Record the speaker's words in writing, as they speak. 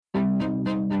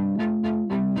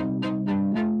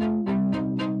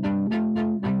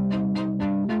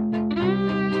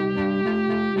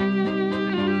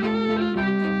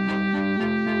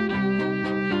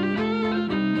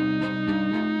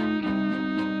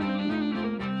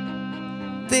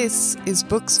This is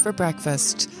Books for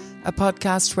Breakfast, a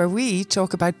podcast where we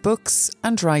talk about books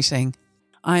and writing.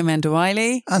 I'm Enda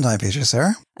Wiley. And I'm Peter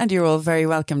Sir. And you're all very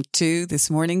welcome to this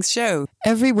morning's show.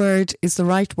 Every word is the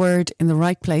right word in the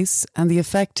right place, and the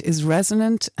effect is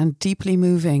resonant and deeply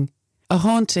moving. A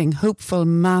haunting, hopeful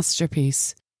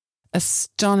masterpiece.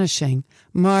 Astonishing,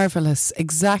 marvellous,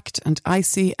 exact and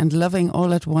icy and loving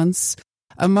all at once.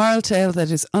 A moral tale that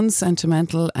is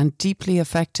unsentimental and deeply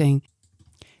affecting.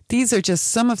 These are just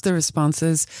some of the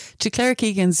responses to Claire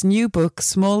Keegan's new book,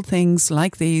 Small Things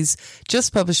Like These,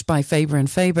 just published by Faber and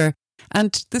Faber.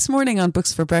 And this morning on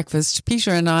Books for Breakfast,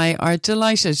 Peter and I are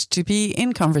delighted to be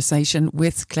in conversation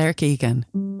with Claire Keegan.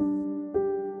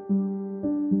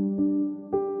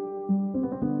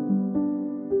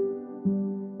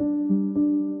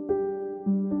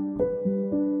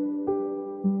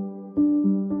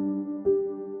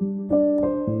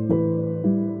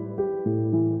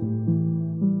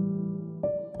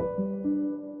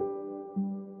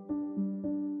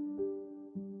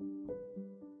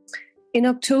 In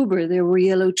October, there were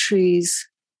yellow trees.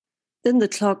 Then the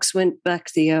clocks went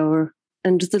back the hour,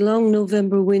 and the long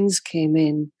November winds came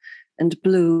in and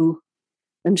blew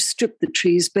and stripped the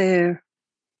trees bare.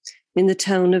 In the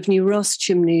town of New Ross,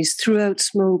 chimneys threw out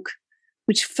smoke,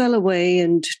 which fell away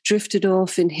and drifted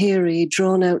off in hairy,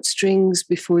 drawn-out strings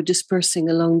before dispersing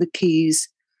along the quays.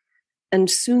 And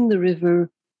soon the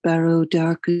river, Barrow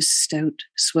dark as stout,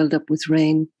 swelled up with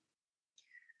rain.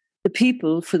 The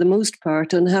people, for the most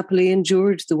part, unhappily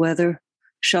endured the weather.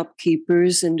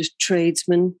 Shopkeepers and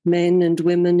tradesmen, men and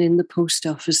women in the post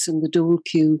office and the dole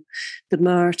queue, the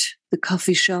mart, the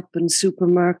coffee shop and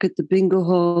supermarket, the bingo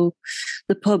hall,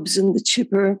 the pubs and the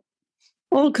chipper,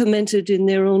 all commented in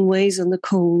their own ways on the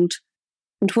cold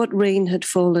and what rain had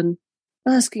fallen,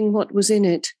 asking what was in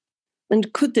it,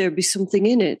 and could there be something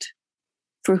in it?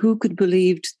 For who could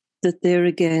believe that there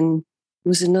again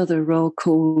was another raw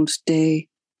cold day?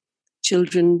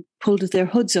 Children pulled their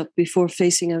hoods up before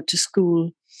facing out to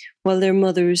school, while their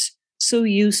mothers, so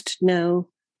used now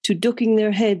to ducking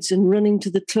their heads and running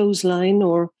to the clothesline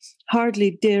or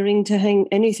hardly daring to hang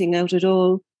anything out at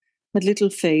all, had little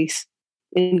faith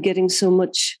in getting so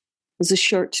much as a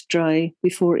shirt dry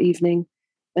before evening.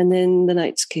 And then the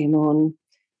nights came on,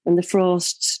 and the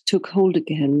frosts took hold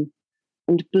again,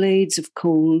 and blades of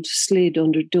cold slid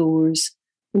under doors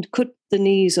and cut the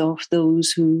knees off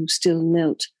those who still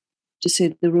knelt to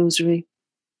say the rosary.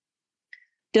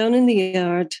 Down in the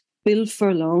yard, Bill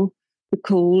Furlong, the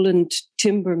coal and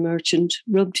timber merchant,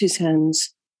 rubbed his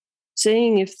hands,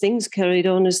 saying if things carried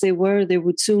on as they were, they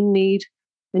would soon need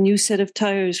a new set of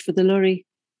tyres for the lorry.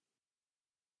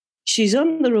 "She's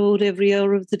on the road every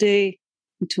hour of the day,"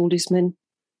 he told his men.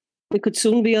 "We could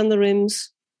soon be on the rims."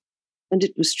 And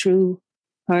it was true.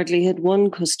 Hardly had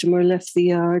one customer left the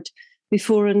yard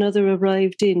before another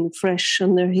arrived in, fresh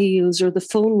on their heels, or the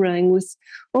phone rang with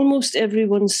almost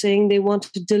everyone saying they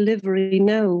wanted delivery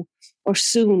now or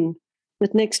soon,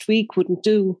 that next week wouldn't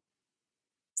do.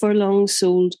 Furlong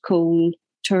sold coal,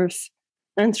 turf,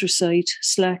 anthracite,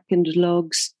 slack and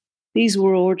logs. These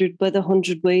were ordered by the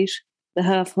hundredweight, the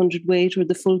half-hundredweight or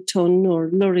the full ton or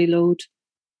lorry load.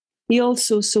 He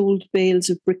also sold bales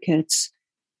of briquettes,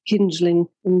 kindling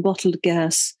and bottled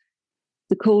gas.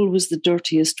 The coal was the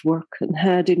dirtiest work and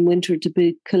had in winter to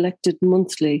be collected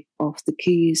monthly off the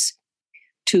quays.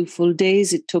 2 full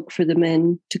days it took for the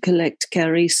men to collect,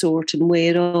 carry, sort and weigh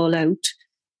it all out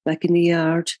back in the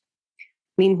yard.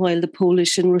 Meanwhile, the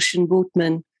Polish and Russian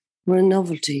boatmen were a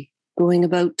novelty, going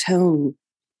about town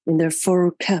in their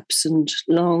fur caps and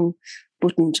long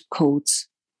buttoned coats,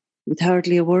 with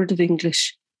hardly a word of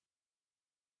English.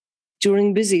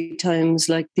 During busy times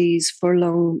like these,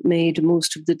 Furlong made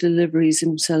most of the deliveries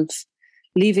himself,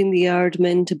 leaving the yard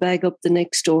men to bag up the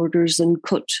next orders and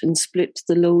cut and split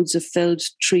the loads of felled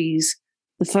trees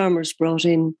the farmers brought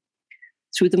in.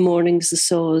 Through the mornings, the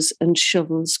saws and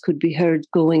shovels could be heard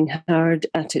going hard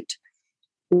at it.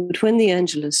 But when the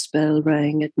Angelus bell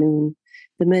rang at noon,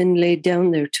 the men laid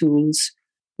down their tools,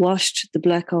 washed the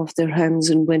black off their hands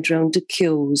and went round to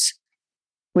Keogh's,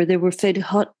 where they were fed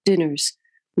hot dinners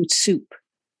with soup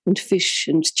and fish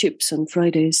and chips on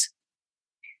Fridays.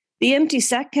 "The empty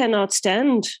sack cannot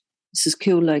stand," Mrs.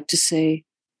 Keogh liked to say,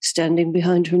 standing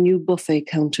behind her new buffet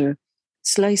counter,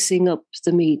 slicing up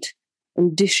the meat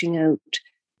and dishing out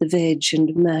the veg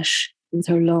and mash with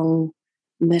her long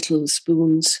metal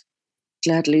spoons.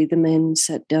 Gladly the men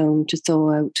sat down to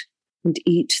thaw out and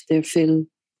eat their fill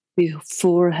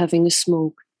before having a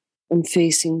smoke and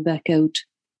facing back out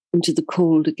into the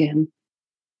cold again.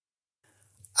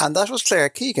 And that was Claire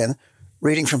Keegan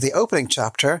reading from the opening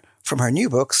chapter from her new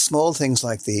book, Small Things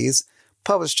Like These,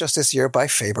 published just this year by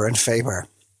Faber and Faber.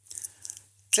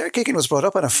 Claire Keegan was brought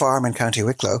up on a farm in County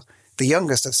Wicklow, the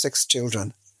youngest of 6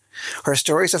 children. Her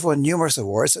stories have won numerous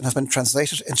awards and have been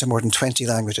translated into more than 20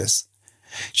 languages.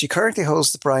 She currently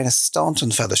holds the Brian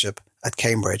Staunton Fellowship at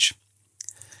Cambridge.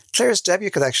 Claire's debut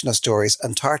collection of stories,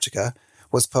 Antarctica,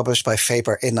 was published by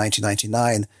Faber in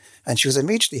 1999, and she was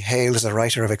immediately hailed as a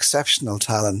writer of exceptional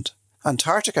talent.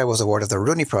 Antarctica was awarded the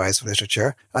Rooney Prize for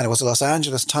Literature, and it was the Los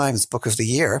Angeles Times Book of the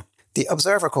Year. The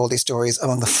Observer called these stories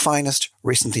among the finest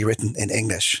recently written in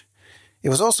English. It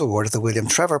was also awarded the William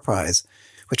Trevor Prize,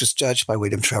 which was judged by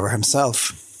William Trevor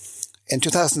himself. In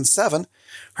 2007,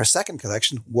 her second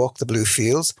collection, Walk the Blue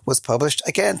Fields, was published,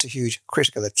 again to huge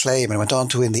critical acclaim, and went on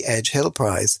to win the Edge Hill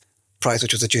Prize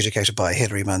which was adjudicated by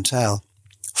Hilary Mantel.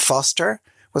 Foster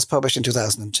was published in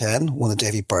 2010, won the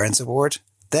Davy Burns Award,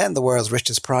 then the World's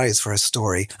Richest Prize for his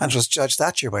story, and was judged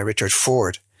that year by Richard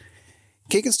Ford.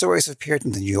 Keegan's stories have appeared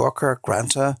in The New Yorker,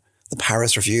 Granta, the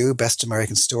Paris Review, Best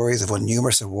American Stories, have won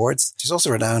numerous awards. She's also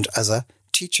renowned as a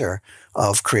teacher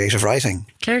of creative writing.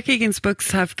 Claire Keegan's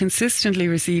books have consistently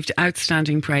received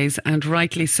outstanding praise, and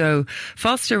rightly so.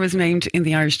 Foster was named in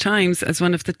the Irish Times as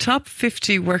one of the top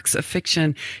 50 works of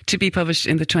fiction to be published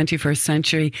in the 21st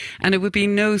century, and it would be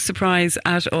no surprise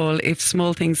at all if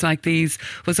Small Things Like These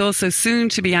was also soon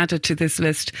to be added to this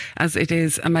list, as it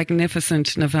is a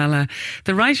magnificent novella.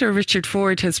 The writer Richard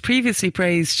Ford has previously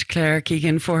praised Claire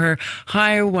Keegan for her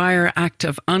high-wire act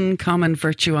of uncommon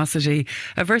virtuosity,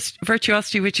 a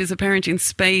virtuosity which is apparent in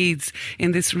spades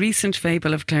in this recent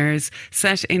fable of Claire's,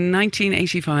 set in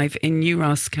 1985 in New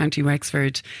Ross, County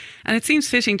Wexford. And it seems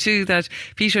fitting too that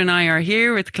Peter and I are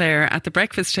here with Claire at the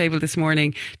breakfast table this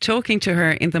morning, talking to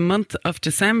her in the month of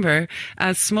December,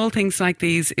 as Small Things Like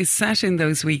These is set in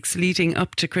those weeks leading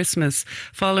up to Christmas,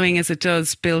 following as it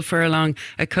does Bill Furlong,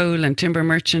 a coal and timber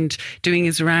merchant, doing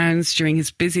his rounds during his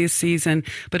busiest season,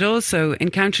 but also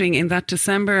encountering in that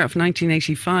December of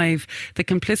 1985 the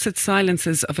complicit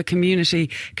silences of a community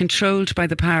controlled by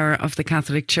the power of the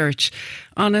Catholic Church.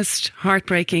 Honest,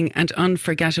 heartbreaking and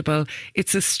unforgettable,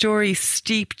 it's a story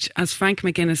steeped, as Frank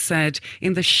McGuinness said,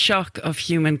 in the shock of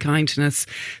human kindness.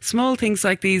 Small Things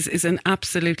Like These is an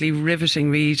absolutely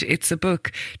riveting read. It's a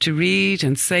book to read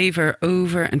and savour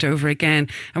over and over again,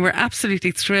 and we're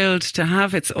absolutely thrilled to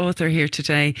have its author here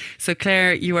today. So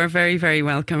Claire, you are very, very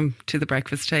welcome to the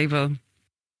breakfast table.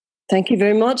 Thank you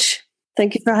very much.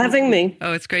 Thank you for having me.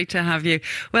 Oh, it's great to have you.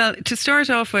 Well, to start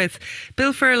off with,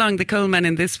 Bill Furlong, the coalman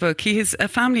in this book, he has a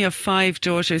family of 5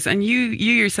 daughters, and you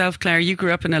yourself, Claire, you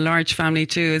grew up in a large family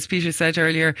too. As Peter said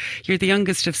earlier, you're the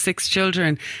youngest of 6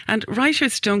 children, and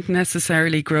writers don't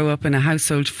necessarily grow up in a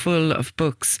household full of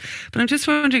books. But I'm just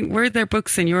wondering, were there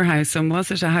books in your house, and was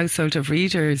it a household of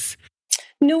readers?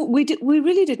 No, we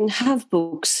really didn't have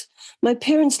books. My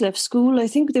parents left school, I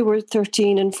think they were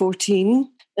 13 and 14.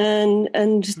 And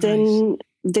then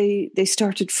they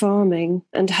started farming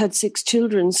and had 6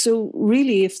 children. So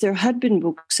really, if there had been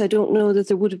books, I don't know that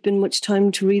there would have been much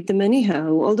time to read them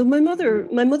anyhow. Although my mother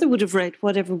would have read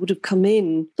whatever would have come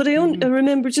in. But I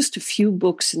remember just a few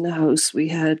books in the house we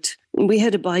had. We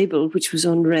had a Bible, which was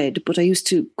unread, but I used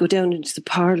to go down into the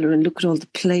parlour and look at all the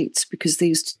plates because they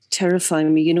used to terrify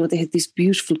me. You know, they had these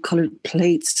beautiful coloured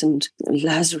plates and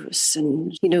Lazarus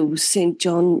and, you know, St.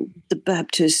 John the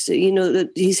Baptist, you know,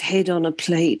 his head on a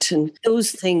plate and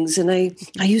those things. And I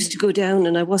used to go down,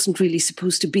 and I wasn't really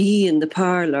supposed to be in the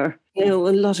parlour. You know,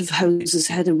 a lot of houses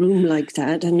had a room like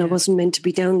that, and I wasn't meant to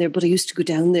be down there, but I used to go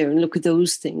down there and look at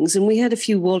those things. And we had a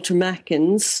few Walter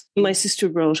Mackins my sister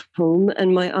brought home,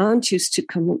 and my aunt used to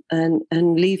come and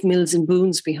leave Mills and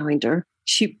Boons behind her.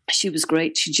 She was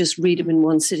great. She'd just read them in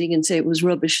one sitting and say it was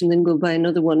rubbish, and then go buy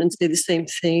another one and say the same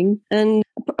thing. And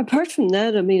apart from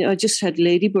that, I mean, I just had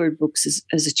Ladybird books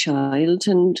as a child.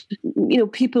 And, you know,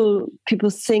 people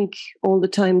think all the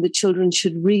time that children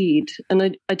should read,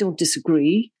 and I don't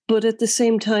disagree. But at the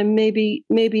same time, maybe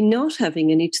not having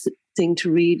anything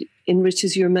to read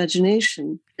enriches your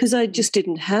imagination. Because I just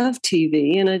didn't have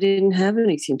TV and I didn't have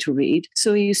anything to read.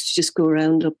 So I used to just go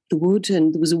around up the wood,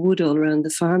 and there was a wood all around the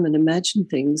farm, and imagine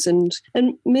things. And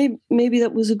maybe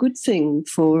that was a good thing,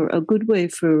 for a good way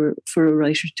for a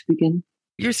writer to begin.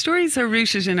 Your stories are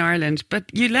rooted in Ireland, but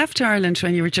you left Ireland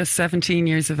when you were just 17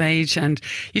 years of age, and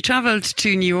you travelled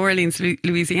to New Orleans,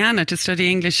 Louisiana to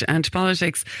study English and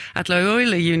politics at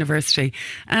Loyola University.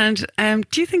 And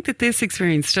do you think that this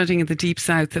experience, studying in the Deep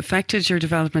South, affected your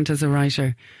development as a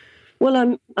writer?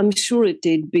 Well, I'm sure it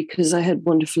did, because I had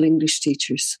wonderful English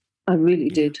teachers. I really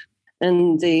did.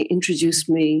 And they introduced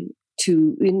me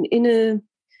to, in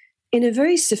a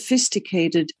very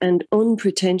sophisticated and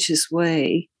unpretentious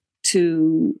way,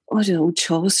 to, I don't know,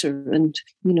 Chaucer and,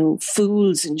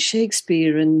 Fools and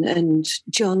Shakespeare and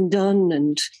John Donne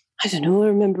and, I don't know, I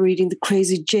remember reading the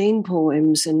Crazy Jane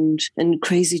poems and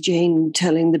Crazy Jane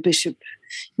telling the bishop,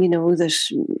 that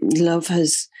love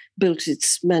has built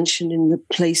its mansion in the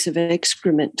place of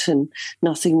excrement and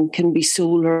nothing can be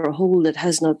sold or a hole that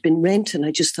has not been rent. And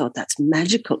I just thought that's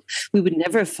magical. We would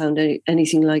never have found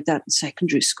anything like that in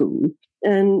secondary school.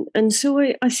 And so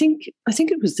I think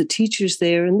it was the teachers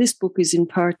there. And this book is in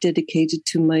part dedicated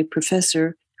to my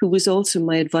professor, who was also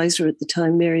my advisor at the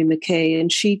time, Mary McKay,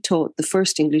 and she taught the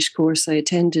first English course I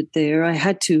attended there. I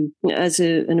had to, as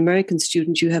an American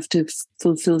student, you have to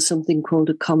fulfill something called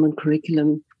a common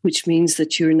curriculum, which means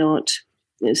that you're not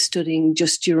studying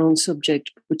just your own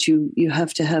subject, but you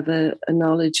have to have a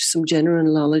knowledge, some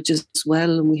general knowledge as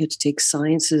well. And we had to take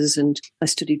sciences, and I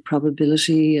studied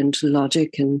probability and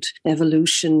logic and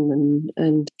evolution.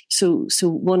 And so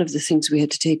one of the things we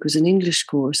had to take was an English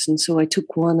course. And so I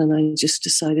took one, and I just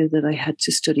decided that I had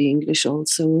to study English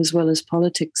also, as well as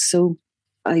politics. So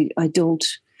I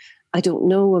don't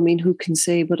know. I mean, who can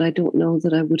say? But I don't know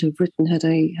that I would have written had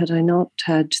I not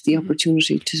had the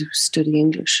opportunity to study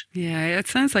English. Yeah, it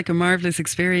sounds like a marvellous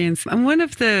experience. And one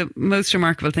of the most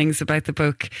remarkable things about the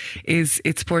book is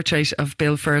its portrait of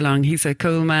Bill Furlong. He's a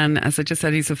coalman. As I just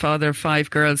said, he's a father of 5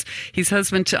 girls. He's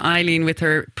husband to Eileen with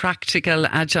her practical,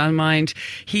 agile mind.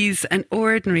 He's an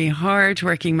ordinary,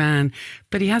 hard-working man,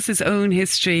 but he has his own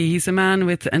history. He's a man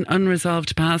with an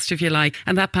unresolved past, if you like,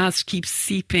 and that past keeps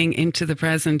seeping into the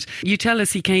present. You tell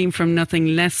us he came from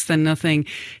nothing less than nothing.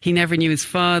 He never knew his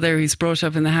father. He's brought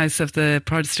up in the house of the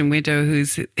Protestant widow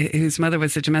whose mother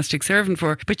was a domestic servant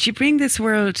for. But you bring this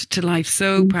world to life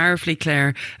so powerfully,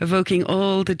 Claire, evoking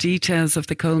all the details of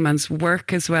the coalman's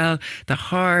work as well, the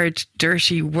hard,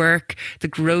 dirty work, the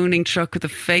groaning truck with the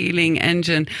failing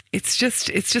engine. It's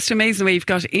just amazing the way you've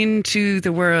got into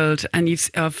the world and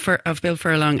of Bill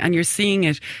Furlong, and you're seeing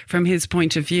it from his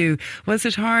point of view. Was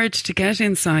it hard to get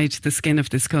inside the skin of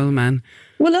this coalman?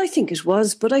 Well, I think it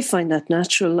was, but I find that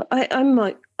natural. I'm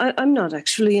not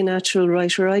actually a natural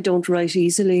writer. I don't write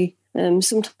easily.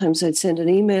 Sometimes I'd send an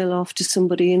email off to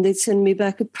somebody and they'd send me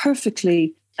back a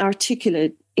perfectly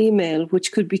articulate email,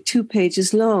 which could be 2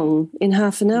 pages long in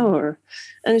half an hour.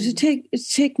 And it'd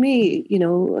take me,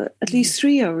 at least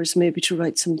 3 hours maybe to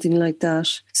write something like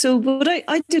that. So, but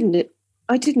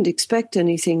I didn't expect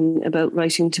anything about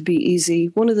writing to be easy.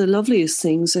 One of the loveliest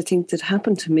things I think that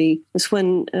happened to me was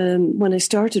when I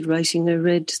started writing, I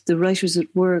read the Writers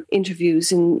at Work interviews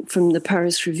from the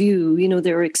Paris Review.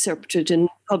 They were accepted and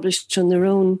published on their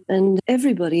own. And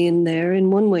everybody in there,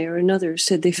 in one way or another,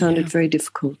 said they found it very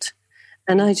difficult.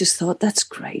 And I just thought, that's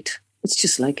great. It's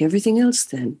just like everything else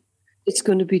then. It's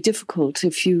going to be difficult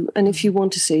if you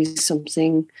want to say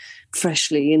something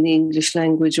freshly in the English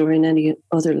language or in any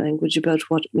other language about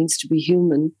what it means to be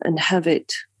human, and have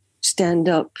it stand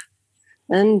up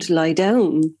and lie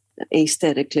down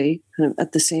aesthetically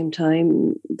at the same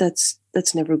time, that's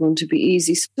never going to be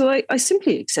easy. So I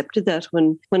simply accepted that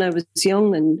when I was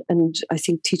young, and I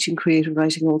think teaching creative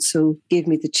writing also gave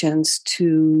me the chance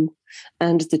to,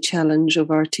 and the challenge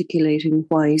of articulating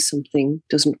why something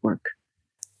doesn't work.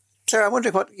 Claire, I'm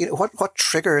wondering what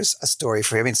triggers a story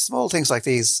for you. I mean, small things like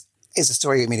these is a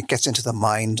story. I mean, it gets into the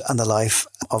mind and the life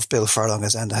of Bill Furlong,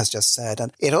 as Enda has just said.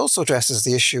 And it also addresses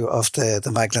the issue of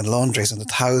the Magdalen laundries and the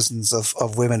thousands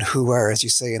of women who were, as you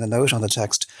say in a note on the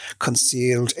text,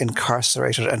 concealed,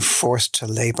 incarcerated and forced to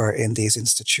labour in these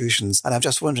institutions. And I'm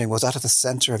just wondering, was that at the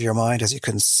centre of your mind as you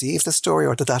conceived the story,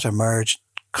 or did that emerge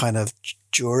kind of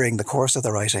during the course of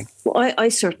the writing? Well, I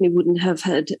certainly wouldn't have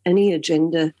had any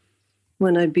agenda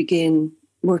when I began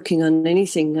working on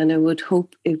anything, and I would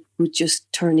hope it would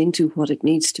just turn into what it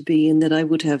needs to be, and that I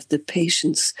would have the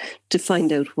patience to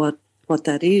find out what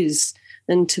that is,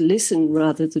 and to listen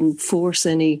rather than force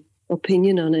any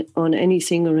opinion on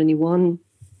anything or anyone.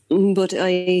 But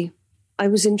I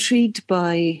was intrigued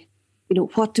by,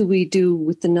 what do we do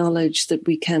with the knowledge that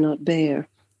we cannot bear?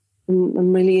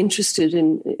 I'm really interested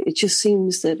in, it just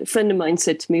seems that a friend of mine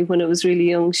said to me when I was really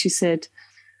young, she said,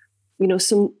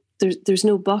 there's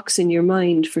no box in your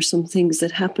mind for some things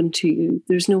that happen to you.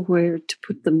 There's nowhere to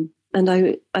put them. And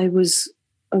I was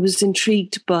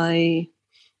intrigued by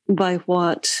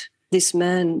what this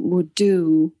man would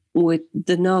do with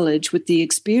the knowledge, with the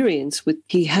experience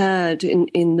he had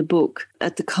in the book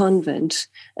at the convent,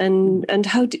 and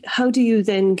how do you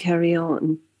then carry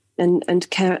on? And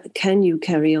can you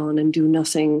carry on and do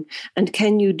nothing? And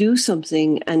can you do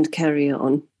something and carry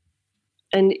on?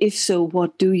 And if so,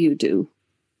 what do you do?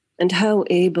 And how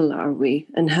able are we?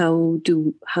 And how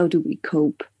do we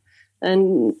cope?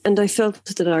 And I felt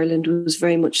that Ireland was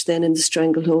very much then in the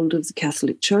stranglehold of the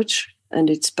Catholic Church and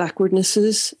its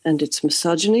backwardnesses and its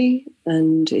misogyny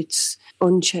and its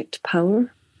unchecked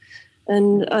power.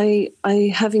 And I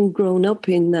having grown up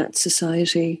in that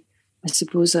society, I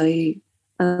suppose I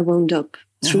wound up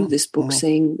through this book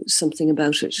saying something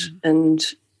about it. And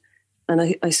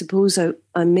I suppose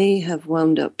I may have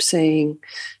wound up saying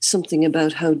something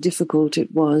about how difficult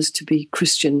it was to be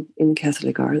Christian in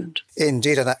Catholic Ireland.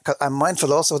 Indeed, and I'm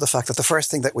mindful also of the fact that the first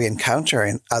thing that we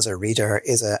encounter as a reader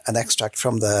is an extract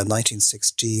from the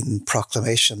 1916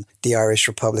 proclamation. The Irish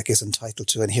Republic is entitled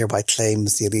to and hereby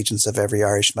claims the allegiance of every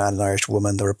Irish man and Irish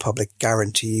woman. The Republic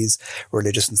guarantees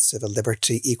religious and civil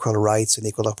liberty, equal rights and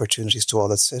equal opportunities to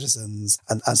all its citizens,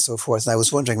 and so forth. And I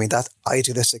was wondering, that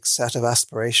idealistic set of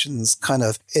aspirations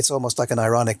it's almost like an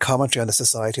ironic commentary on a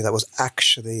society that was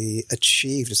actually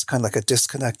achieved. It's kind of like a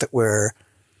disconnect that we're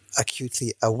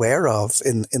acutely aware of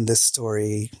in this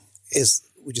story.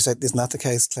 Would you say, isn't that the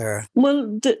case, Claire?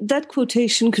 Well, that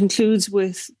quotation concludes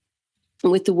with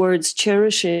the words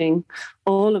cherishing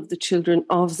all of the children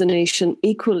of the nation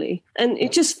equally. And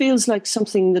it just feels like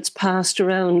something that's passed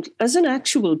around as an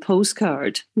actual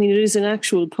postcard. I mean, it is an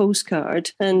actual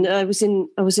postcard. And I was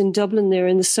in Dublin there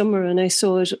in the summer, and I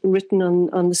saw it written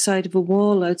on the side of a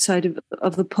wall outside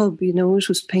of a pub. It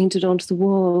was painted onto the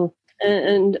wall.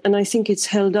 And I think it's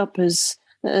held up as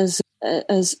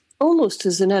almost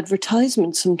as an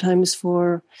advertisement sometimes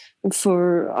for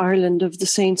Ireland of the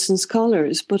saints and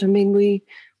scholars. But I mean,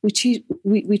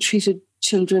 we treated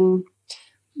children,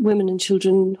 women and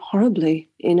children horribly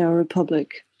in our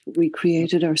republic. We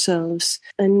created ourselves,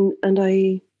 and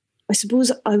I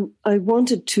suppose I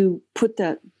wanted to put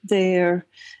that there,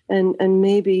 and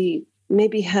maybe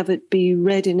have it be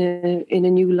read in a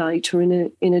new light or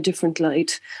in a different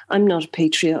light. I'm not a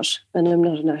patriot and I'm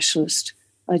not a nationalist.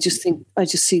 I just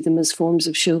see them as forms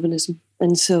of chauvinism.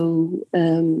 And so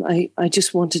I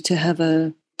just wanted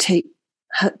to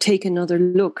take another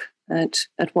look at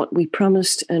what we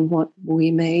promised and what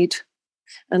we made.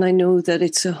 And I know that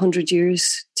it's 100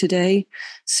 years today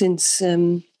since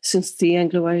the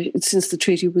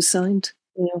treaty was signed,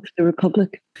 for the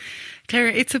Republic. Claire,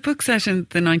 it's a book set in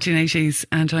the 1980s,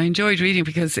 and I enjoyed reading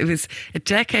because it was a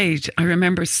decade I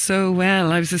remember so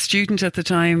well. I was a student at the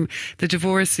time.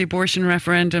 The abortion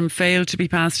referendum failed to be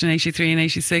passed in 83 and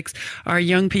 86. Our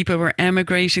young people were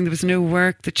emigrating. There was no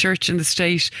work. The church and the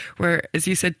state were, as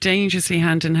you said, dangerously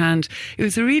hand in hand. It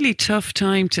was a really tough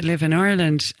time to live in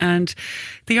Ireland. And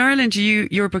the Ireland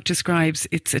your book describes,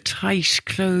 it's a tight,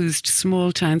 closed,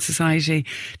 small town society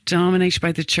dominated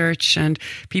by the church, and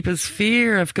people's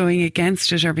fear of going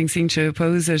against it or being seen to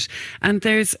oppose it. And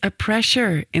there's a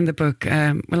pressure in the book.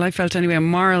 Well, I felt anyway, a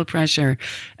moral pressure.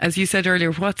 As you said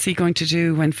earlier, what's he going to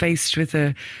do when faced with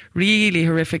a really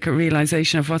horrific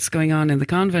realisation of what's going on in the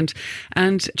convent?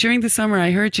 And during the summer,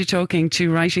 I heard you talking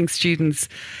to writing students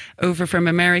over from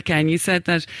America, and you said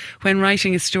that when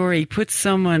writing a story, put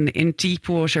someone in deep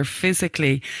water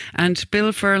physically. And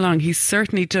Bill Furlong, he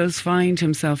certainly does find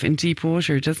himself in deep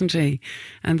water, doesn't he?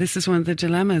 And this is one of the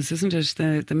dilemmas, isn't it?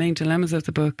 The main dilemmas of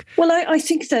the book. Well, I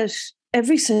think that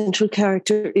every central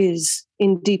character is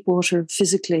in deep water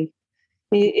physically.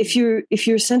 If you're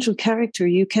a central character,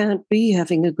 you can't be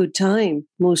having a good time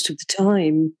most of the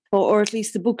time, or at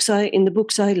least in the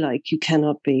books I like, you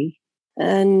cannot be.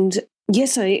 And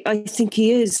yes, I think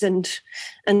he is, and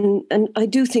I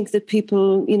do think that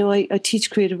people, I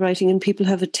teach creative writing, and people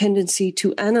have a tendency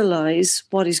to analyze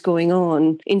what is going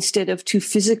on instead of to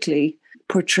physically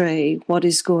portray what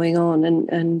is going on,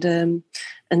 and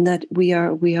that we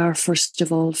are first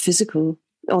of all physical.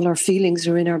 All our feelings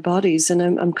are in our bodies, and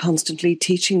I'm constantly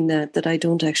teaching that I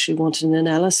don't actually want an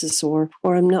analysis, or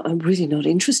I'm really not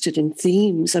interested in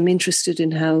themes. I'm interested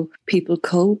in how people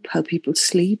cope, how people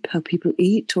sleep, how people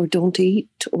eat or don't eat,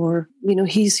 or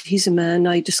he's a man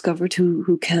I discovered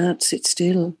who can't sit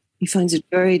still. He finds it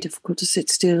very difficult to sit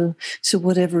still. So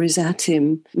whatever is at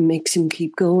him makes him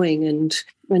keep going, and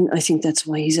I think that's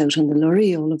why he's out on the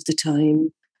lorry all of the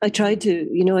time. I tried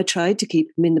to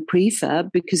keep him in the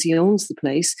prefab because he owns the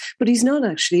place, but he's not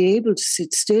actually able to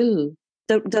sit still.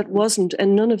 That wasn't,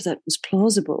 and none of that was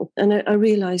plausible. And I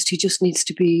realized he just needs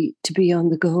to be on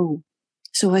the go.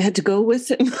 So I had to go with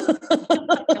him.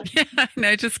 Yeah,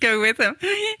 no, just go with him.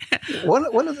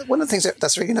 One of the things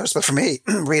that's really noticeable for me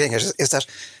reading it is that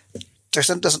there's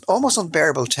an almost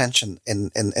unbearable tension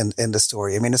in the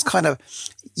story. I mean, it's kind of,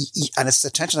 and it's the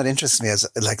tension that interests me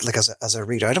as a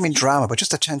reader. I don't mean drama, but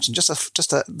just a tension,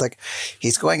 like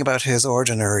he's going about his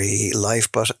ordinary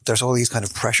life, but there's all these kind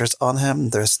of pressures on him.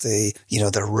 There's the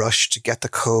rush to get the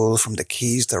coal from the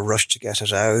quays, the rush to get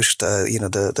it out,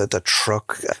 the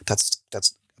truck that's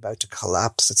about to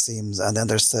collapse, it seems. And then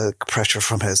there's the pressure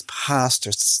from his past.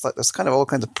 There's kind of all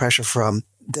kinds of pressure from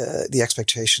the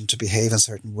expectation to behave in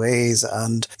certain ways.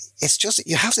 And it's just,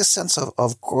 you have this sense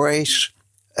of great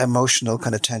emotional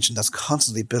kind of tension that's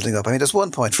constantly building up. I mean, there's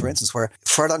one point, for instance, where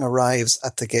Furlong arrives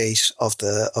at the gate of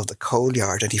the coal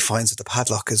yard and he finds that the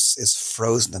padlock is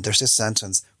frozen. And there's this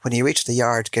sentence: when he reached the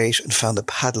yard gate and found the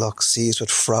padlock seized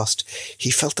with frost, he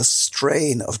felt the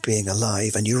strain of being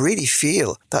alive. And you really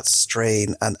feel that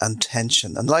strain and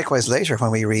tension. And likewise later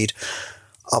when we read,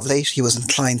 of late he was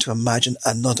inclined to imagine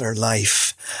another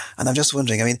life. And I'm just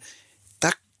wondering, I mean,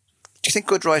 do you think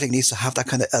good writing needs to have that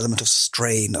kind of element of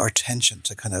strain or tension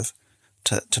to kind of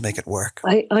to make it work?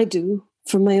 I do.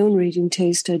 From my own reading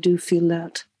taste, I do feel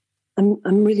that. I'm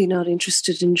really not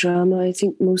interested in drama. I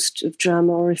think most of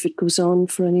drama, or if it goes on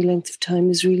for any length of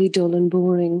time, is really dull and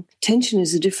boring. Tension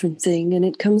is a different thing, and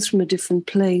it comes from a different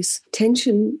place.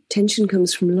 Tension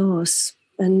comes from loss.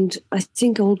 And I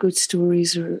think all good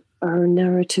stories are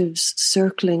narratives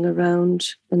circling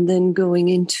around and then going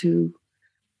into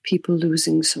people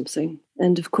losing something.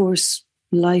 And of course,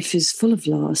 life is full of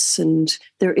loss, and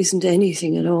there isn't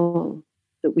anything at all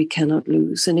that we cannot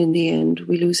lose. And in the end,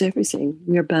 we lose everything.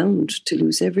 We are bound to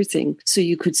lose everything. So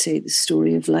you could say the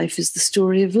story of life is the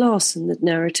story of loss, and that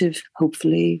narrative,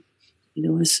 hopefully,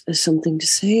 has something to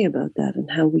say about that,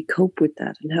 and how we cope with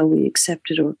that, and how we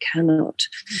accept it or cannot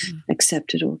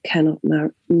accept it, or cannot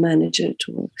manage it,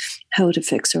 or how it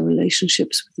affects our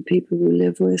relationships with the people we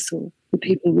live with, or the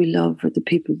people we love, or the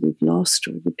people we've lost,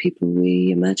 or the people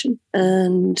we imagine.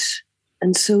 And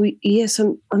so, yes,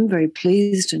 I'm very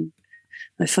pleased, and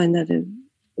I find that a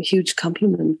huge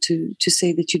compliment to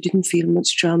say that you didn't feel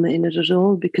much drama in it at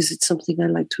all, because it's something I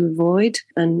like to avoid,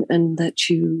 and that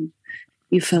you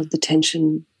felt the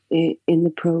tension in the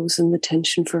prose, and the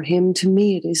tension for him. To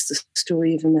me, it is the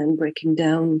story of a man breaking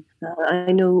down.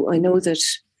 I know that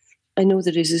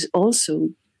it is also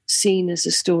seen as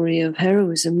a story of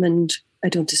heroism, and I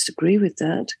don't disagree with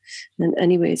that. And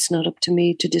anyway, it's not up to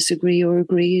me to disagree or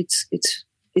agree.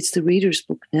 It's the reader's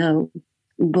book now.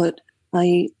 But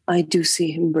I do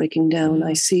see him breaking down.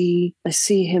 I see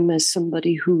him as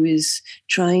somebody who is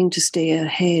trying to stay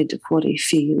ahead of what he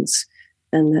feels,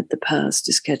 and that the past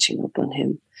is catching up on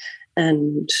him.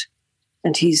 And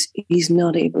he's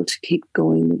not able to keep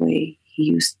going the way he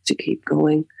used to keep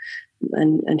going.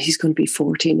 And he's going to be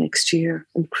 40 next year,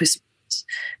 and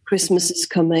Christmas is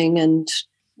coming, and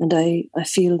I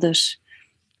feel that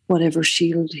whatever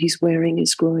shield he's wearing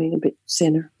is growing a bit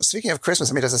thinner. Speaking of Christmas,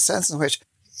 I mean, there's a sense in which,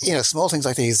 small things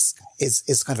like these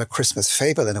is kind of a Christmas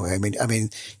fable in a way. I mean,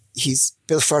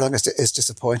 Bill Furlong is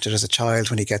disappointed as a child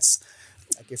when he gets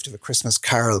a gift of a Christmas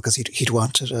carol, because he'd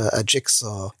wanted a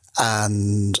jigsaw,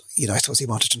 and I suppose he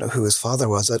wanted to know who his father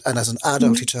was. And as an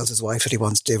adult, he tells his wife that he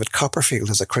wants David Copperfield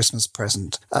as a Christmas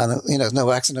present. And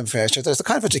no accident feature. There's a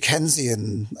kind of a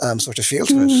Dickensian sort of feel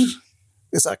to it.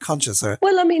 Is that conscious? Or?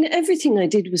 Well, I mean, everything I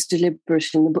did was deliberate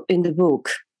in the book.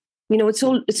 It's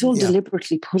all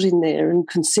deliberately put in there and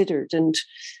considered, and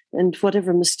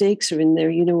whatever mistakes are in there,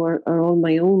 are all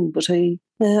my own. But I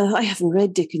haven't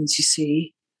read Dickens, you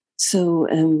see. So,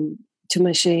 to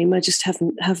my shame, I just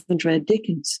haven't read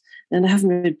Dickens, and I haven't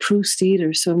read Proust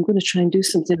either. So I'm going to try and do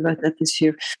something about that this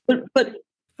year. But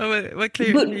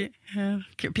clearly,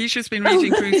 Peter's been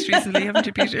reading Proust recently, haven't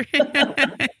you, Peter?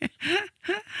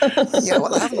 Yeah,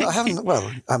 well, I haven't.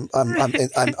 Well, I'm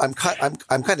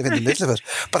kind of in the middle of it.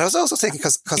 But I was also thinking,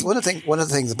 because one of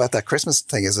the things about that Christmas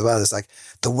thing as well is like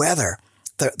the weather.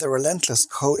 The relentless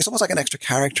cold. It's almost like an extra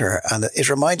character, and it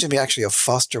reminded me actually of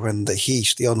Foster when the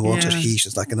heat, the unwanted heat,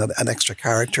 is like an extra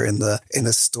character in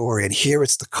the story. And here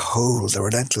it's the cold, the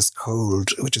relentless cold,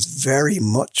 which is very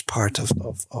much part of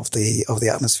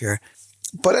the atmosphere.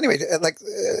 But anyway,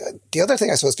 the other thing,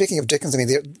 I suppose, speaking of Dickens, I mean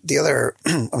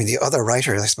the other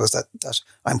writers, I suppose that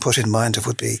I'm put in mind of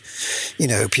would be,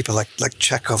 people like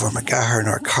Chekhov or McGahern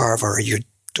or Carver or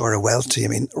Eudora Welty. I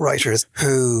mean, writers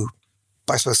who,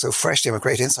 I suppose, so freshly and with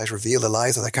great insight reveal the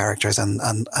lives of the characters and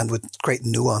with great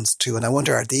nuance too. And I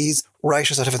wonder, are these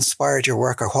writers that have inspired your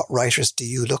work, or what writers do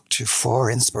you look to for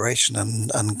inspiration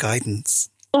and guidance?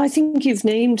 Well, I think you've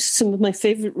named some of my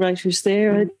favourite writers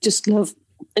there. I just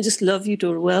love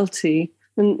Eudora Welty.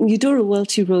 And Eudora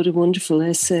Welty wrote a wonderful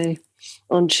essay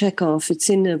on Chekhov. It's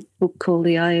in a book called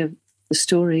The Eye of the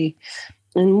Story.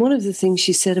 And one of the things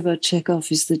she said about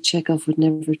Chekhov is that Chekhov would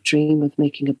never dream of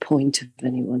making a point of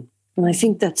anyone. And I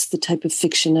think that's the type of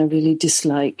fiction I really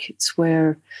dislike. It's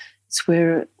where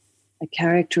a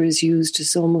character is used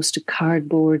as almost a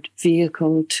cardboard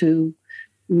vehicle to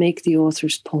make the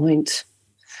author's point.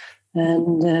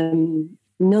 And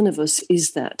none of us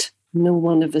is that. No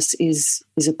one of us is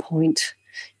a point.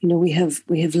 You know, we have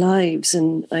lives,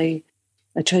 and I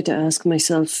tried to ask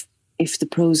myself, if the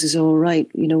prose is all right,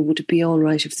 you know, would it be all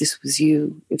right if this was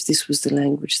you? If this was the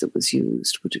language that was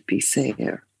used, would it be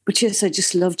fair? But yes, I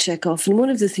just love Chekhov. And one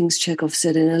of the things Chekhov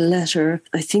said in a letter,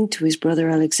 I think to his brother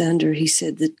Alexander, he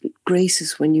said that grace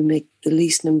is when you make the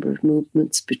least number of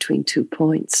movements between 2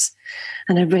 points.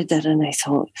 And I read that and I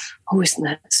thought, oh, isn't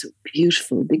that so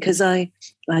beautiful? Because I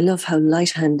love how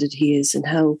light-handed he is and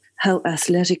how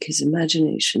athletic his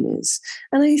imagination is.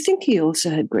 And I think he also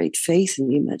had great faith in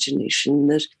the imagination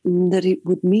that it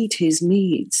would meet his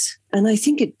needs. And I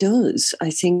think it does. I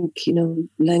think, you know,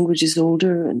 language is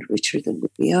older and richer than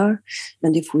we are.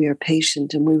 And if we are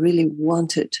patient and we really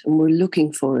want it and we're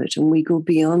looking for it and we go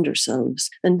beyond ourselves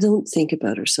and don't think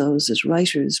about ourselves as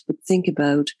writers, but think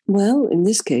about, well, in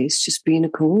this case, just being a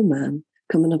coal man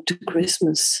coming up to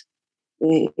Christmas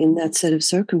in that set of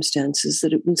circumstances,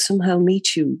 that it will somehow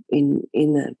meet you in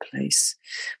that place.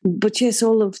 But yes,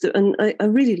 and I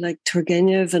really like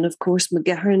Turgenev and of course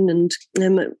McGahern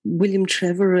and William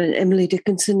Trevor and Emily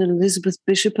Dickinson and Elizabeth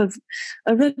Bishop.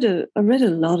 I read a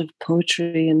lot of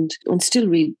poetry and still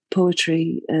read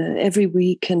poetry every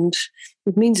week, and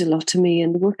it means a lot to me.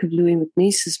 And the work of Louis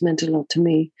MacNeice has meant a lot to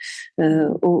me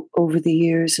over the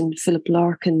years, and Philip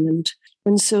Larkin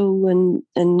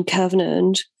and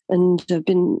Kavanagh and I've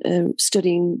been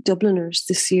studying Dubliners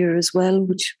this year as well,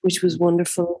 which was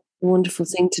wonderful, a wonderful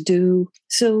thing to do.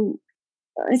 So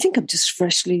I think I'm just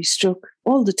freshly struck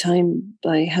all the time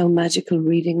by how magical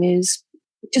reading is.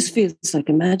 It just feels like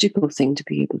a magical thing to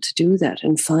be able to do that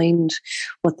and find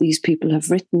what these people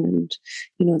have written. And,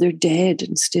 you know, they're dead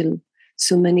and still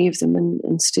so many of them,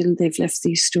 and still they've left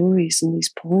these stories and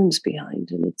these poems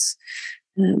behind. And it's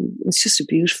just a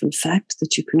beautiful fact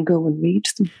that you can go and read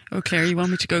them. Oh, Claire, you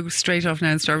want me to go straight off now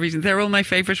and start reading? They're all my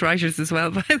favourite writers as well,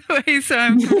 by the way, so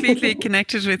I'm completely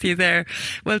connected with you there.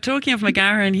 Well, talking of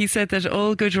McGahern, he said that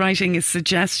all good writing is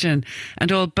suggestion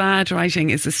and all bad writing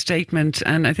is a statement.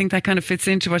 And I think that kind of fits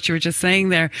into what you were just saying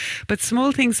there. But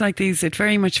small things like these, it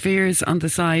very much veers on the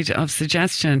side of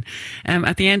suggestion.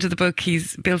 At the end of the book,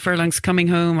 Bill Furlong's coming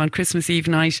home on Christmas Eve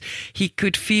night. He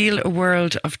could feel a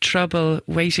world of trouble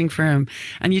waiting for him.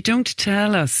 And you don't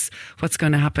tell us what's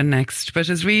going to happen next. But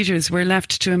as readers, we're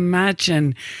left to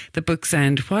imagine the book's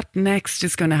end. What next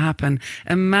is going to happen?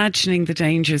 Imagining the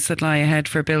dangers that lie ahead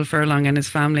for Bill Furlong and his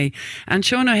family. And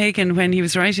Sean O'Hagan, when he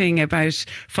was writing about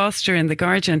Foster in The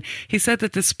Guardian, he said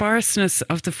that the sparseness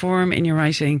of the form in your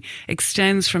writing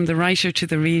extends from the writer to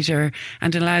the reader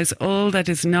and allows all that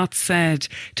is not said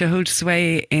to hold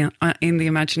sway in the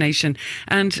imagination.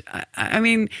 And I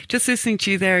mean, just listening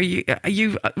to you there,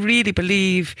 you really believe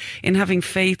in having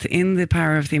faith in the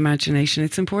power of the imagination.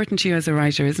 It's important to you as a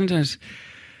writer, isn't it?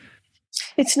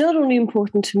 It's not only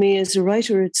important to me as a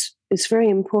writer, it's very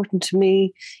important to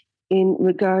me in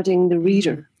regarding the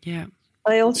reader. Yeah.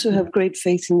 I also have great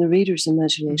faith in the reader's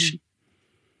imagination.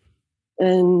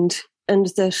 Mm-hmm. And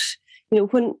that, you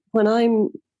know, when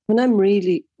I'm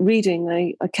really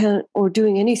reading, I can't, or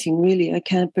doing anything really, I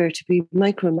can't bear to be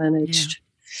micromanaged.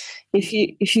 Yeah.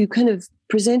 If you kind of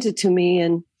present it to me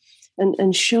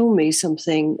and show me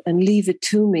something and leave it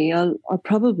to me, I'll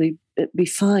probably be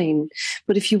fine.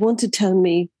 But if you want to tell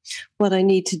me what I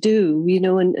need to do, you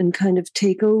know, and kind of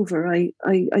take over,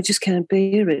 I just can't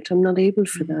bear it. I'm not able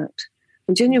for that.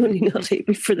 I'm genuinely not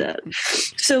able for that.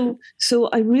 So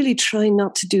I really try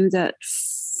not to do that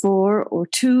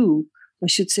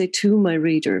to my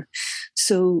reader,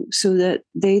 so that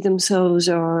they themselves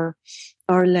are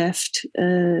left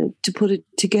to put it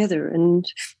together. And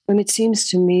it seems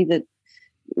to me that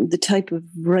the type of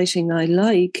writing I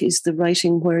like is the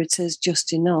writing where it says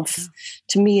just enough. Yeah.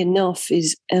 To me, enough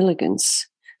is elegance.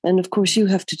 And of course, you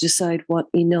have to decide what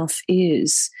enough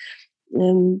is.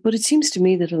 But it seems to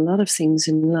me that a lot of things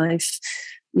in life,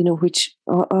 you know, which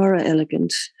are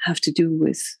elegant, have to do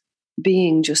with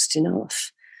being just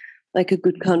enough. Like a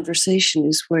good conversation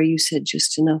is where you said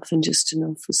just enough, and just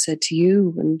enough was said to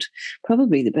you. And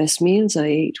probably the best meals I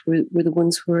ate were the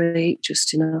ones where I ate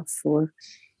just enough. Or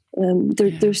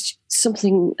there's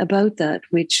something about that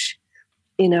which,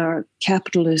 in our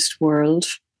capitalist world,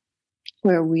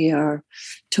 where we are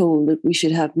told that we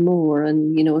should have more,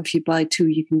 and you know, if you buy two,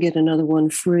 you can get another one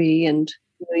free, and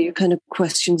you know, your kind of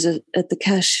questions at the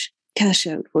cash cash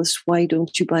out was, why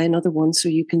don't you buy another one so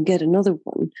you can get another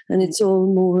one? And it's all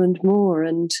more and more.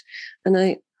 And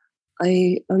I'm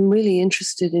really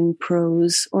interested in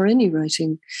prose or any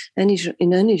writing,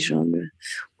 in any genre,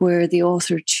 where the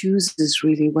author chooses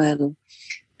really well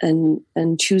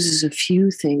and chooses a few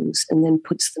things and then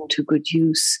puts them to good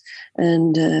use.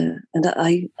 And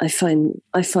I find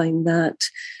that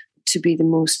to be the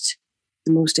most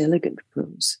elegant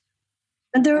prose.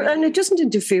 And it doesn't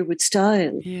interfere with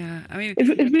style. Yeah, I mean,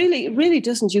 it really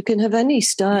doesn't. You can have any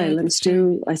style and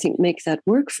still, I think, make that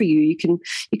work for you. You can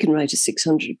write a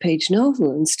 600-page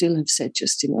novel and still have said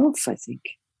just enough, I think.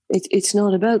 It's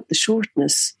not about the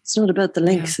shortness. It's not about the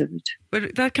length of it.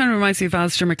 But that kind of reminds me of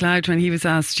Alistair MacLeod when he was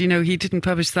asked, he didn't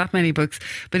publish that many books,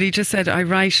 but he just said, I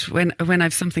write when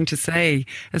I've something to say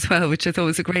as well, which I thought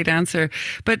was a great answer.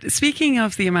 But speaking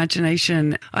of the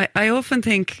imagination, I often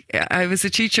think, I was a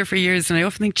teacher for years, and I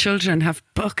often think children have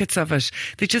buckets of it.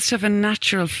 They just have a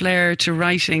natural flair to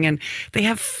writing and they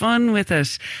have fun with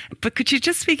it. But could you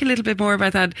just speak a little bit more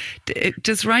about that?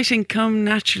 Does writing come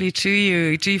naturally to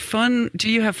you? Do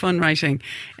you have fun writing?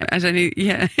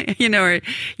 Or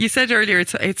you said earlier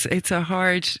it's a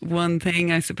hard one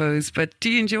thing, I suppose, but do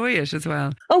you enjoy it as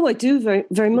well? Oh, I do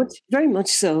very much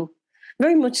so.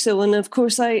 Very much so. And of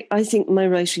course, I think my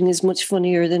writing is much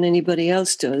funnier than anybody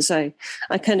else does. I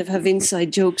kind of have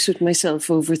inside jokes with myself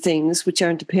over things which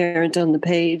aren't apparent on the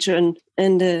page. And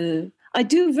I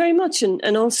do very much.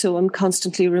 And also I'm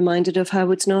constantly reminded of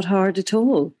how it's not hard at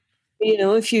all.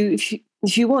 If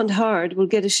you want hard, we'll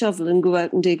get a shovel and go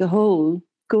out and dig a hole.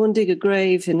 Go and dig a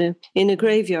grave in a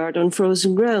graveyard on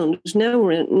frozen ground. Now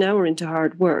we're into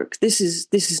hard work. This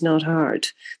is not hard.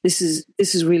 This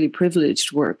is really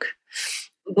privileged work.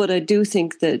 But I do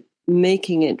think that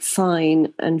making it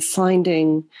fine and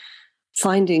finding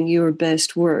your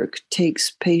best work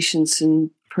takes patience and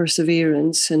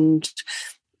perseverance. And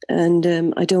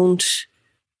I don't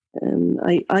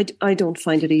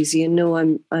find it easy. And no,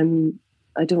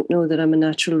 I don't know that I'm a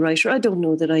natural writer. I don't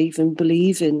know that I even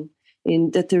believe in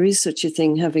that there is such a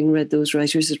thing, having read those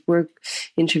writers at work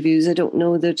interviews. I don't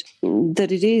know that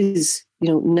it is,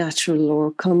 natural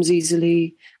or comes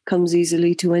easily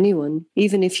to anyone.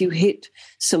 Even if you hit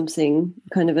something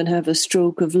kind of and have a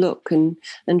stroke of luck and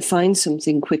find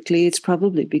something quickly, it's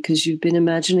probably because you've been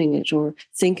imagining it or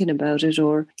thinking about it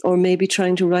or maybe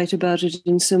trying to write about it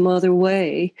in some other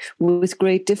way with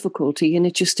great difficulty, and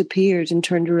it just appeared and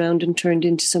turned around and turned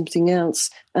into something else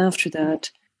after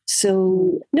that.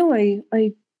 So no, I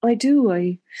do.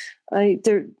 I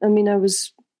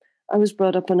was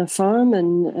brought up on a farm,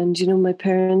 and my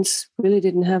parents really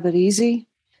didn't have it easy.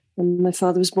 And my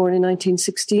father was born in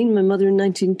 1916, my mother in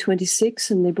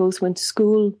 1926, and they both went to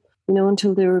school,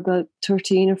 until they were about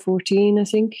 13 or 14, I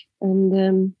think,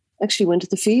 and actually went to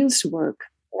the fields to work.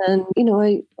 And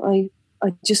I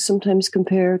just sometimes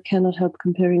cannot help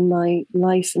comparing my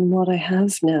life and what I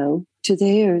have now to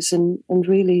theirs, and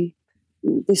really.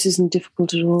 This isn't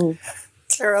difficult at all.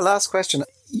 Clara, last question.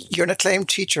 You're an acclaimed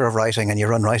teacher of writing and you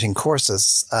run writing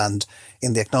courses. And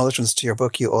in the acknowledgements to your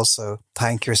book, you also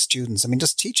thank your students. I mean,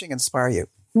 does teaching inspire you?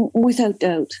 Without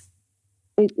doubt.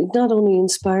 It not only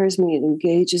inspires me, it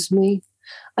engages me.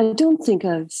 I don't think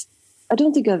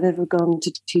I've ever gone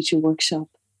to teach a workshop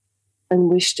and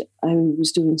wished I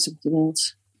was doing something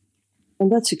else.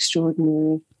 And that's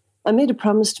extraordinary. I made a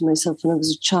promise to myself when I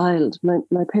was a child.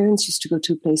 My parents used to go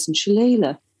to a place in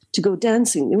Shalala to go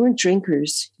dancing. They weren't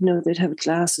drinkers, they'd have a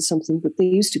glass or something, but they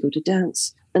used to go to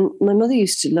dance. And my mother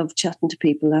used to love chatting to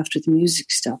people after the music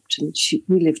stopped. And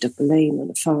we lived up a lane on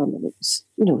a farm, and it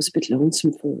was a bit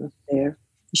lonesome for her there.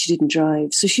 She didn't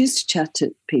drive. So she used to chat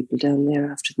to people down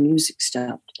there after the music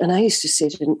stopped. And I used to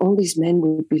sit, and all these men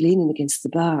would be leaning against the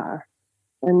bar.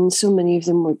 And so many of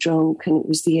them were drunk, and it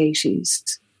was the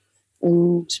 80s.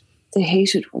 And they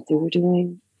hated what they were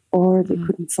doing, or they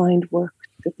couldn't find work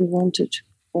that they wanted,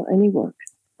 or any work.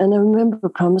 And I remember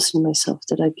promising myself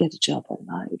that I'd get a job I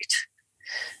liked.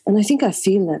 And I think I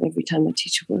feel that every time I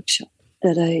teach a workshop,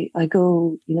 that I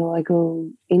go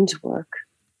into work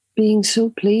being so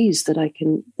pleased that I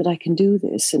can do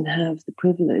this and have the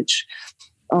privilege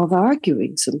of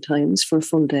arguing sometimes for a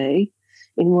full day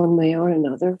in one way or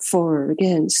another, for or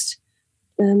against.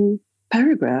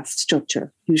 Paragraph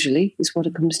structure, usually, is what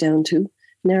it comes down to.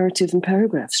 Narrative and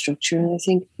paragraph structure. And I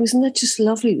think, isn't that just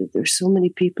lovely that there's so many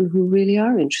people who really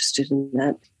are interested in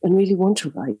that and really want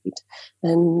to write?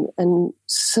 And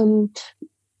some,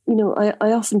 I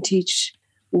often teach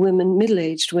women,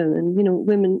 middle-aged women,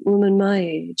 women my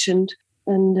age, and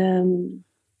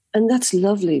that's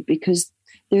lovely because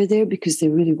they're there because they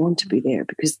really want to be there,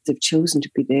 because they've chosen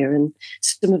to be there, and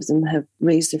some of them have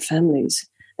raised their families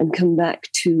and come back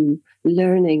to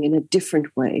learning in a different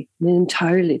way, in an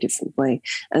entirely different way,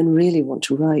 and really want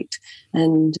to write.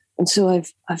 And so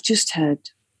I've just had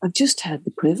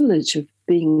the privilege of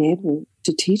being able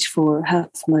to teach for half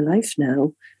my life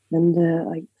now,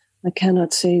 and I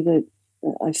cannot say that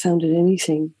I found it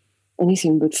anything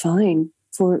but fine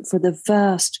for the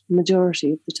vast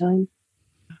majority of the time.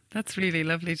 That's really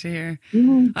lovely to hear.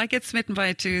 Mm. I get smitten by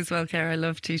it too as well, Claire. I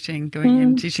love teaching, going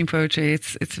in, teaching poetry.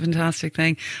 It's a fantastic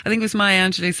thing. I think it was Maya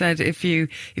Angelou said, if you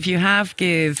have,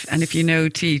 give, and if you know,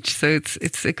 teach. So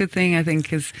it's a good thing, I think,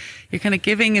 because you're kind of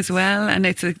giving as well, and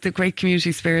it's the great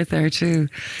community spirit there too.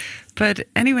 But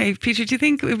anyway, Peter, do you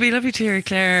think it would be lovely to hear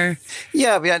Claire?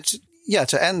 Yeah,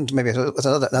 to end maybe with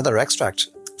another extract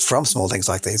from Small Things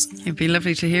Like These. It'd be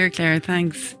lovely to hear, Claire.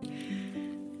 Thanks.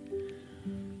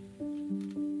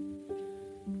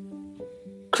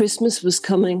 Christmas was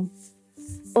coming.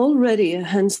 Already a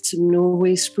handsome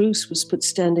Norway spruce was put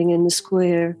standing in the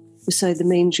square beside the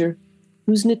manger,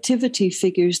 whose nativity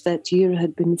figures that year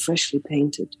had been freshly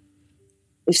painted.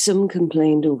 If some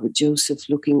complained over Joseph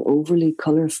looking overly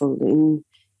colourful in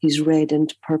his red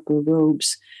and purple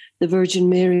robes, the Virgin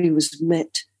Mary was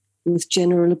met with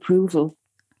general approval,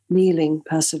 kneeling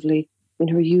passively in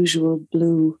her usual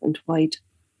blue and white.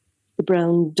 The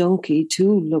brown donkey,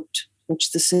 too, looked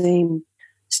much the same,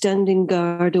 standing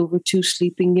guard over two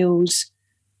sleeping ewes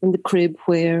and the crib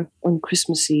where, on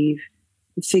Christmas Eve,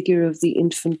 the figure of the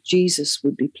infant Jesus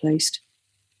would be placed.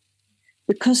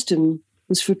 The custom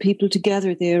was for people to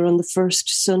gather there on the first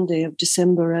Sunday of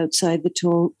December outside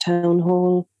the town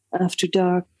hall after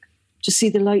dark to see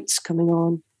the lights coming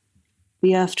on.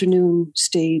 The afternoon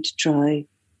stayed dry,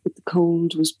 but the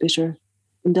cold was bitter,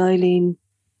 and Eileen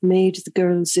made the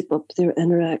girls zip up their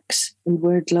anoraks and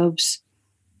wear gloves.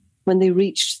 When they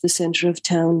reached the centre of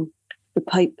town, the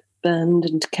pipe band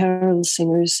and carol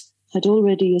singers had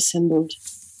already assembled,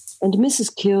 and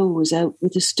Mrs. Keogh was out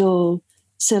with a stall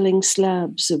selling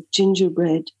slabs of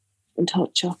gingerbread and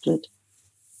hot chocolate.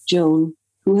 Joan,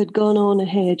 who had gone on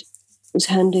ahead, was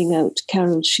handing out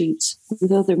carol sheets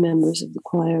with other members of the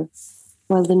choir,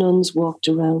 while the nuns walked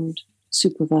around,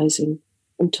 supervising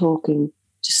and talking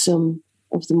to some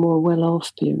of the more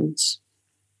well-off parents.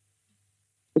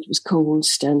 It was cold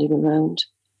standing around,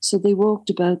 so they walked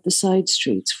about the side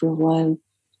streets for a while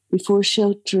before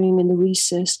sheltering in the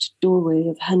recessed doorway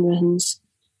of Hanrahan's,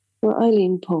 where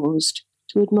Eileen paused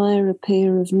to admire a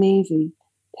pair of navy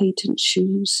patent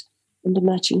shoes and a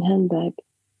matching handbag,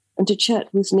 and to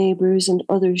chat with neighbours and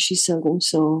others she seldom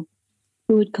saw,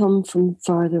 who had come from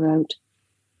farther out,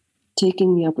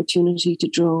 taking the opportunity to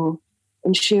draw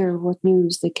and share what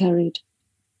news they carried.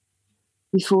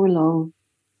 Before long,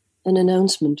 an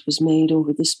announcement was made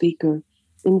over the speaker,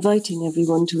 inviting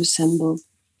everyone to assemble.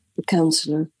 The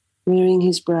councillor, wearing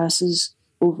his brasses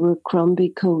over a Crombie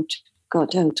coat,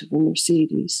 got out of a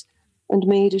Mercedes and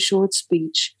made a short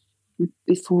speech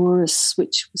before a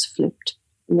switch was flipped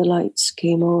and the lights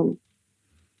came on.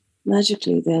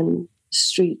 Magically then, the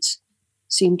streets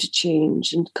seemed to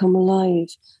change and come alive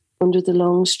under the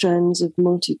long strands of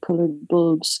multicoloured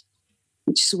bulbs,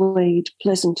 which swayed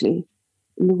pleasantly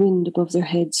in the wind above their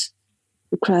heads.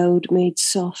 The crowd made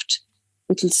soft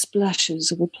little splashes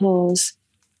of applause,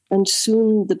 and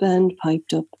soon the band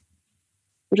piped up.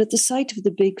 But at the sight of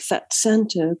the big fat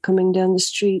Santa coming down the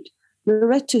street,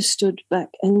 Loretta stood back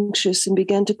anxious and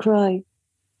began to cry.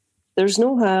 "There's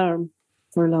no harm,"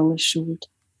 Furlong assured.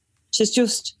 "'Tis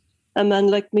just a man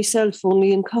like myself,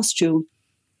 only in costume."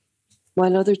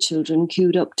 While other children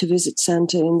queued up to visit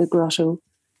Santa in the grotto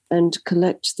and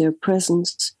collect their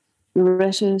presents,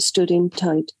 Loretta stood in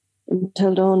tight and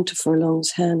held on to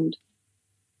Furlong's hand.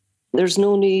 "There's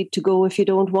no need to go if you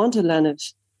don't want to,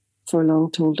 Laniv,"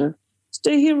 Furlong told her.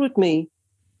 "Stay here with me."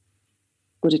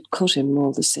 But it cut him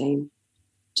all the same,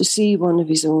 to see one of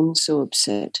his own so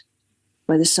upset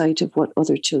by the sight of what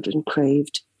other children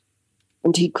craved,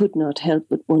 and he could not help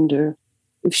but wonder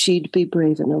if she'd be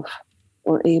brave enough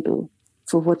or able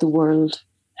for what the world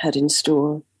had in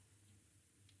store.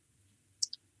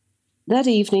 That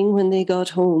evening, when they got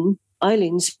home,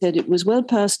 Eileen said it was well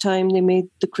past time they made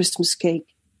the Christmas cake.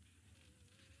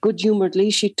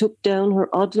 Good-humouredly, she took down her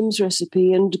Odlum's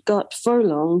recipe and got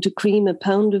Furlong to cream a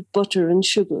pound of butter and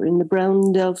sugar in the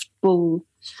brown Delft bowl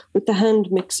with the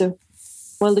hand mixer,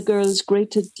 while the girls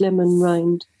grated lemon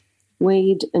rind,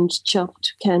 weighed and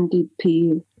chopped candied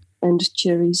peel and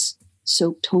cherries,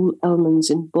 soaked whole almonds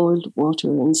in boiled water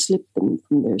and slipped them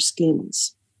from their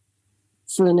skins.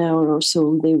 For an hour or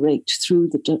so they raked through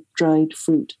the dried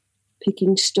fruit,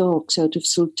 picking stalks out of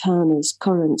sultanas,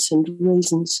 currants and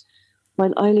raisins,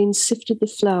 while Eileen sifted the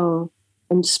flour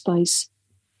and spice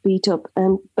beat up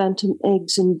bantam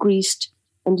eggs and greased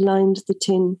and lined the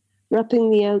tin, wrapping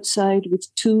the outside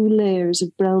with 2 layers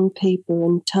of brown paper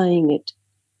and tying it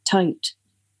tight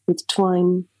with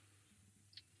twine.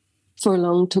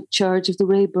 Furlong took charge of the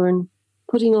Rayburn,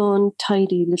 putting on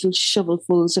tidy little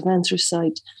shovelfuls of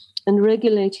anthracite and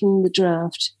regulating the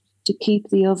draft to keep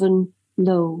the oven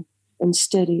low and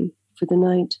steady for the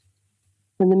night.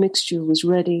 When the mixture was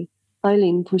ready,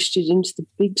 Eileen pushed it into the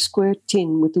big square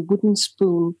tin with a wooden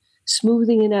spoon,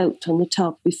 smoothing it out on the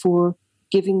top before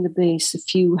giving the base a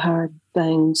few hard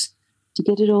bangs to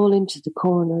get it all into the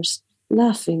corners,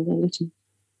 laughing a little.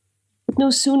 But no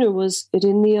sooner was it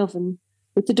in the oven,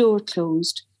 with the door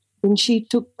closed, than she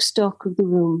took stock of the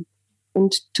room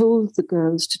and told the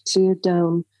girls to clear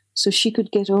down so she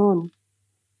could get on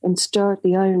and start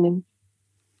the ironing.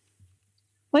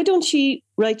 Why don't ye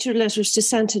write your letters to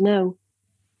Santa now?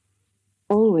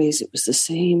 Always it was the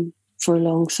same,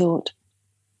 Furlong thought.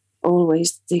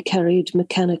 Always they carried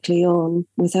mechanically on,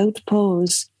 without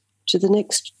pause, to the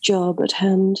next job at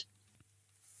hand.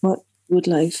 What would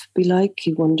life be like,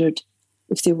 he wondered,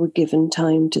 if they were given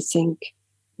time to think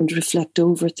and reflect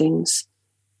over things?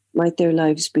 Might their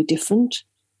lives be different,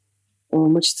 or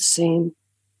much the same,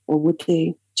 or would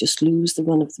they just lose the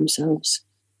run of themselves?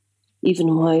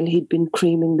 Even while he'd been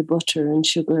creaming the butter and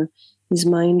sugar, his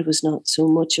mind was not so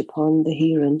much upon the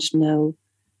here and now,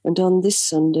 and on this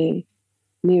Sunday,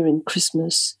 nearing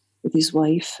Christmas, with his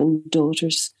wife and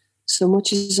daughters, so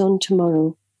much as on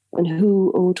tomorrow, and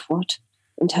who owed what,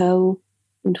 and how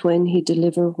and when he'd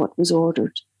deliver what was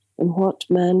ordered, and what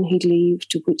man he'd leave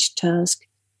to which task,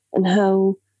 and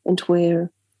how and where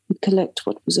he'd collect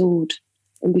what was owed,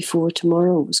 and before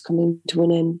tomorrow was coming to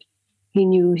an end, he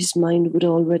knew his mind would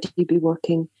already be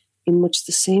working in much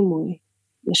the same way,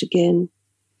 yet again,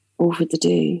 over the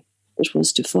day that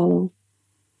was to follow.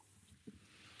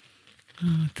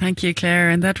 Oh, thank you,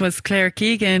 Claire. And that was Claire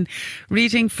Keegan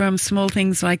reading from Small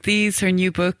Things Like These, her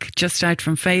new book, just out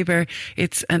from Faber.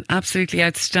 It's an absolutely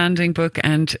outstanding book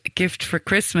and gift for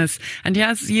Christmas. And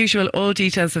as usual, all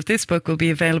details of this book will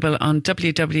be available on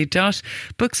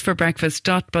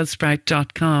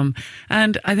www.booksforbreakfast.buzzsprout.com.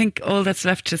 And I think all that's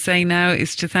left to say now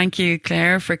is to thank you,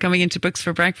 Claire, for coming into Books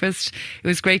for Breakfast. It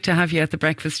was great to have you at the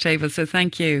breakfast table, so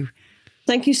thank you.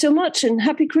 Thank you so much, and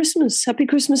happy Christmas. Happy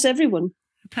Christmas, everyone.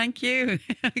 Thank you.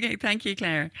 Okay, thank you,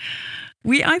 Claire.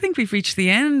 I think we've reached the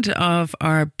end of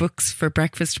our Books for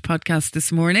Breakfast podcast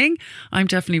this morning. I'm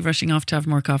definitely rushing off to have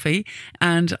more coffee.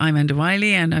 And I'm Enda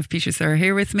Wiley, and I have Peter Sir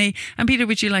here with me. And Peter,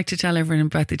 would you like to tell everyone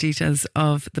about the details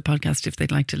of the podcast if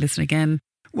they'd like to listen again?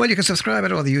 Well, you can subscribe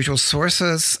at all the usual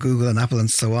sources, Google and Apple and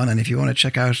so on. And if you want to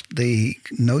check out the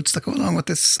notes that go along with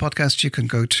this podcast, you can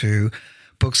go to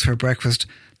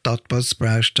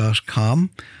booksforbreakfast.buzzsprout.com.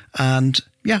 And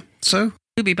yeah, so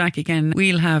we'll be back again.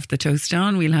 We'll have the toast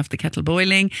on, we'll have the kettle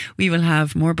boiling, we will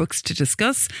have more books to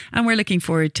discuss, and we're looking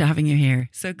forward to having you here.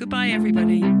 So goodbye,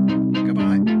 everybody.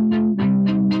 Goodbye.